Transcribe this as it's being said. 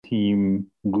team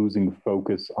losing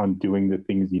focus on doing the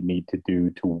things you need to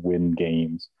do to win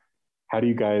games. How do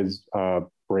you guys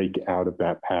break out of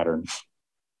that pattern?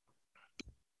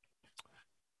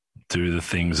 Do the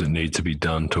things that need to be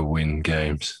done to win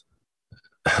games.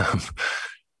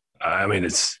 I mean,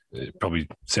 it probably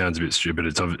sounds a bit stupid.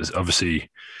 It's obviously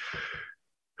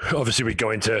we go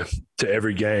into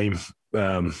every game,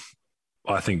 I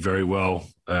think, very well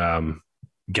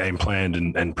game planned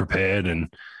and prepared, and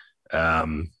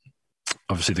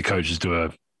obviously the coaches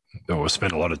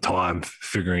spend a lot of time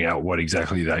figuring out what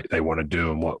exactly they want to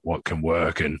do and what can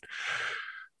work. And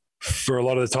for a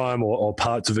lot of the time, or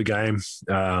parts of the game,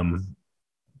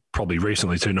 probably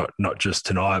recently too, not just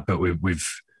tonight, but we've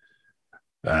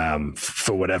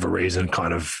for whatever reason,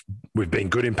 we've been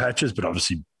good in patches, but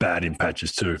obviously bad in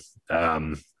patches too. I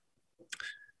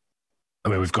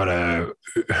mean, we've got to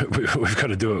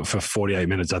do it for 48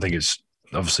 minutes. I think it's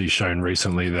obviously shown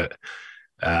recently that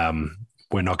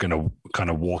we're not going to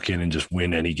kind of walk in and just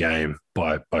win any game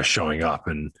by showing up.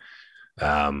 And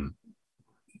a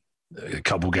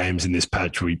couple games in this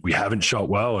patch, we haven't shot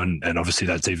well, and obviously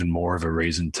that's even more of a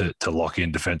reason to lock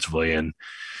in defensively and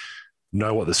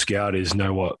know what the scout is,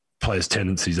 know what players'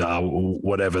 tendencies are,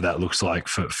 whatever that looks like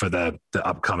for the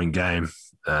upcoming game.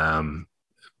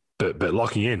 But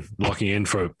locking in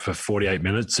for 48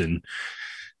 minutes and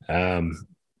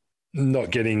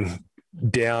not getting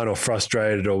down or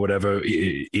frustrated or whatever,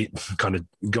 it kind of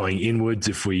going inwards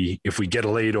if we get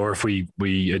a lead or if we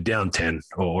are down 10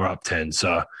 or up 10.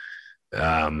 So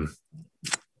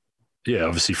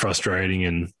obviously frustrating,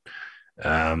 and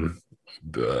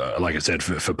like I said,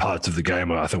 for parts of the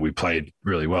game, I think we played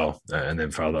really well, and then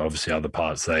for other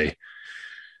parts, they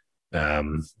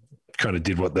kind of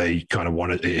did what they kind of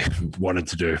wanted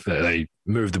to do. They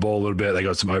moved the ball a little bit. They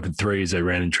got some open threes. They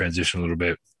ran in transition a little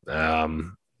bit.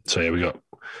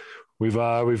 We've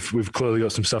clearly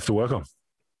got some stuff to work on.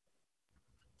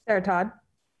 Sarah Todd.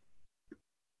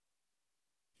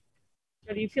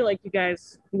 Do you feel like you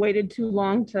guys waited too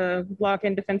long to lock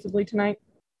in defensively tonight?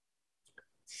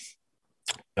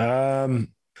 I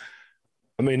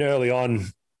mean, early on,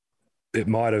 it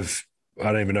might have.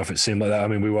 I don't even know if it seemed like that. I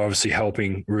mean, we were obviously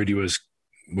helping. Rudy was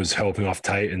helping off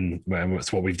Tate, and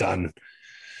that's what we've done.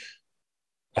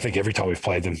 I think every time we've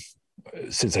played them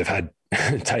since they've had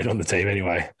Tate on the team,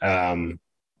 anyway. And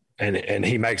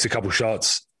he makes a couple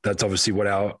shots. That's obviously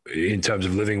in terms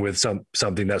of living with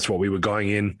something. That's what we were going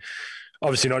in.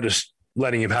 Obviously, not just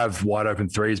letting him have wide open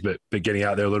threes, but getting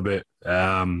out there a little bit,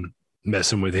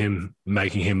 messing with him,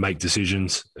 making him make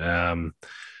decisions.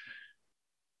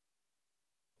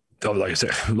 Like I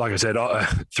said,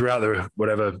 throughout the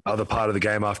whatever other part of the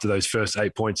game after those first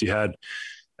 8 points you had,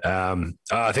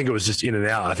 I think it was just in and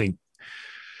out. I think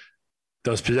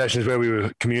those possessions where we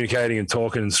were communicating and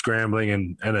talking and scrambling,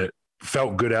 and it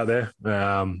felt good out there.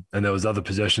 And there was other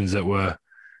possessions that were,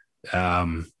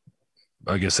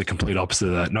 I guess, the complete opposite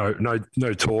of that.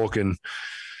 No talk, and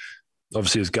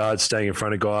obviously as guards staying in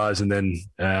front of guys, and then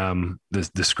the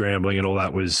scrambling and all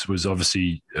that was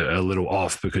obviously a little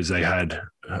off because they had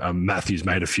Matthews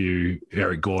made a few,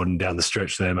 Eric Gordon down the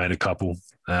stretch there made a couple.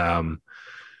 Like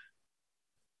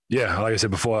I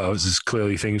said before, it was just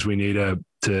clearly things we need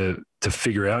to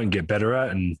figure out and get better at,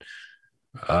 and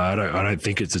I don't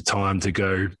think it's a time to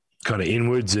go kind of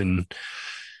inwards and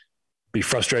be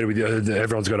frustrated with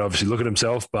everyone's got to obviously look at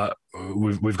himself, but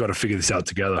we've got to figure this out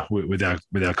together with our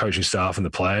coaching staff and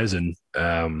the players, and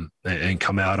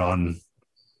come out on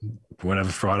whatever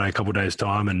Friday, a couple of days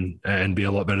time, and be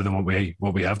a lot better than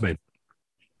what we have been.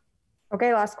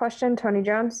 Okay, last question, Tony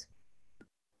Jones.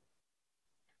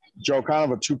 Joe,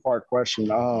 kind of a two-part question.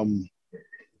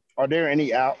 Are there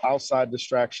any outside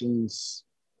distractions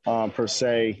per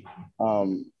se,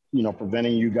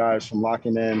 preventing you guys from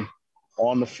locking in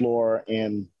on the floor?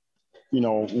 And,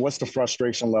 what's the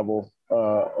frustration level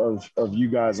of you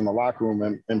guys in the locker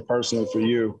room, and personally for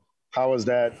you, how is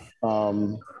that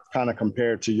kind of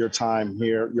compared to your time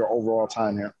here, your overall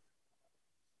time here?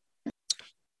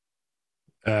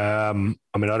 I mean,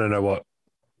 I don't know what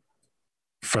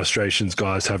frustrations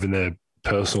guys have in their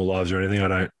personal lives or anything.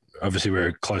 Obviously we're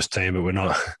a close team, but we're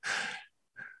not,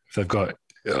 if they've got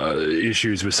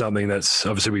issues with something, that's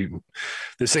obviously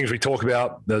there's things we talk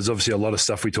about. There's obviously a lot of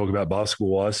stuff we talk about basketball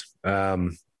wise. I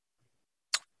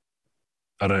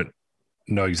don't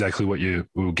know exactly what you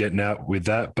were getting at with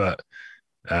that, but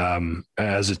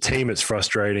as a team, it's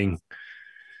frustrating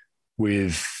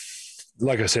with,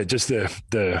 like I said, just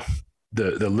the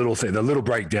little thing, the little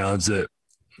breakdowns that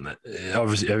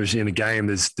obviously in a game,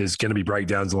 there's going to be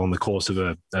breakdowns along the course of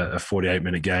a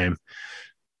 48-minute game.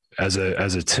 As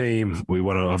a team, we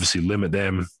want to obviously limit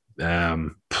them.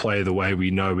 play the way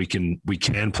we know we can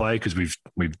play, because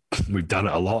we've done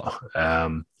it a lot.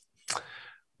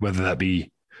 Whether that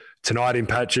be tonight in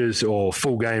patches or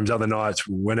full games other nights,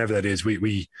 whenever that is,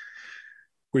 we've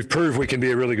proved we can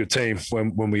be a really good team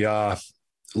when we are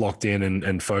locked in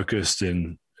and focused,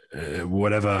 and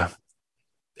whatever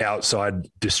outside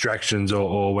distractions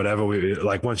or whatever.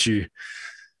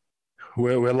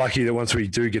 We're lucky that once we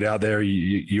do get out there,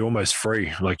 you're almost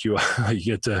free. Like you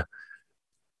get to,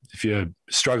 if you're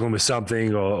struggling with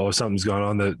something or something's going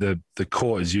on, the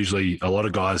court is usually a lot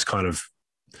of guys kind of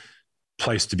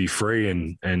place to be free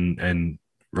and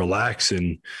relax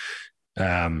and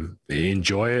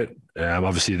enjoy it.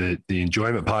 Obviously the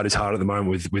enjoyment part is hard at the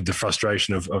moment with the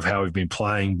frustration of how we've been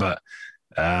playing. But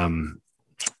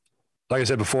like I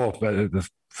said before, the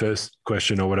first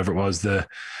question or whatever it was, the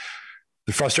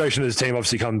frustration of the team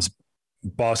obviously comes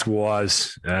basketball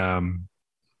wise, the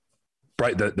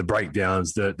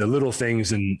breakdowns, the little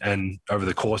things, and over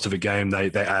the course of a game, they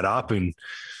add up. And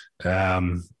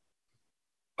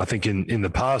I think in the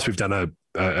past, we've done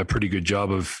a pretty good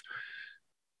job of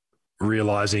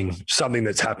realizing something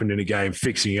that's happened in a game,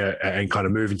 fixing it, and kind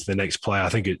of moving to the next play. I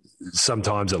think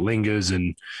sometimes it lingers,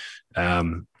 and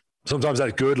sometimes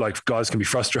that's good. Like, guys can be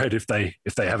frustrated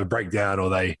if they have a breakdown or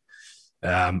they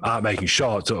aren't making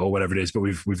shots or whatever it is. But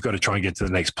we've got to try and get to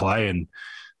the next play. And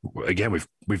again,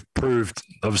 we've proved,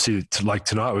 obviously, like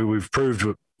tonight, we've proved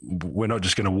we're not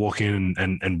just going to walk in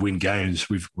and win games.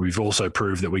 We've also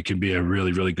proved that we can be a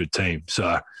really, really good team.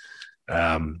 So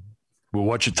we'll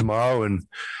watch it tomorrow, and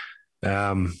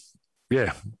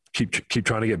keep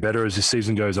trying to get better as this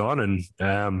season goes on,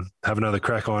 and have another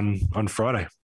crack on Friday.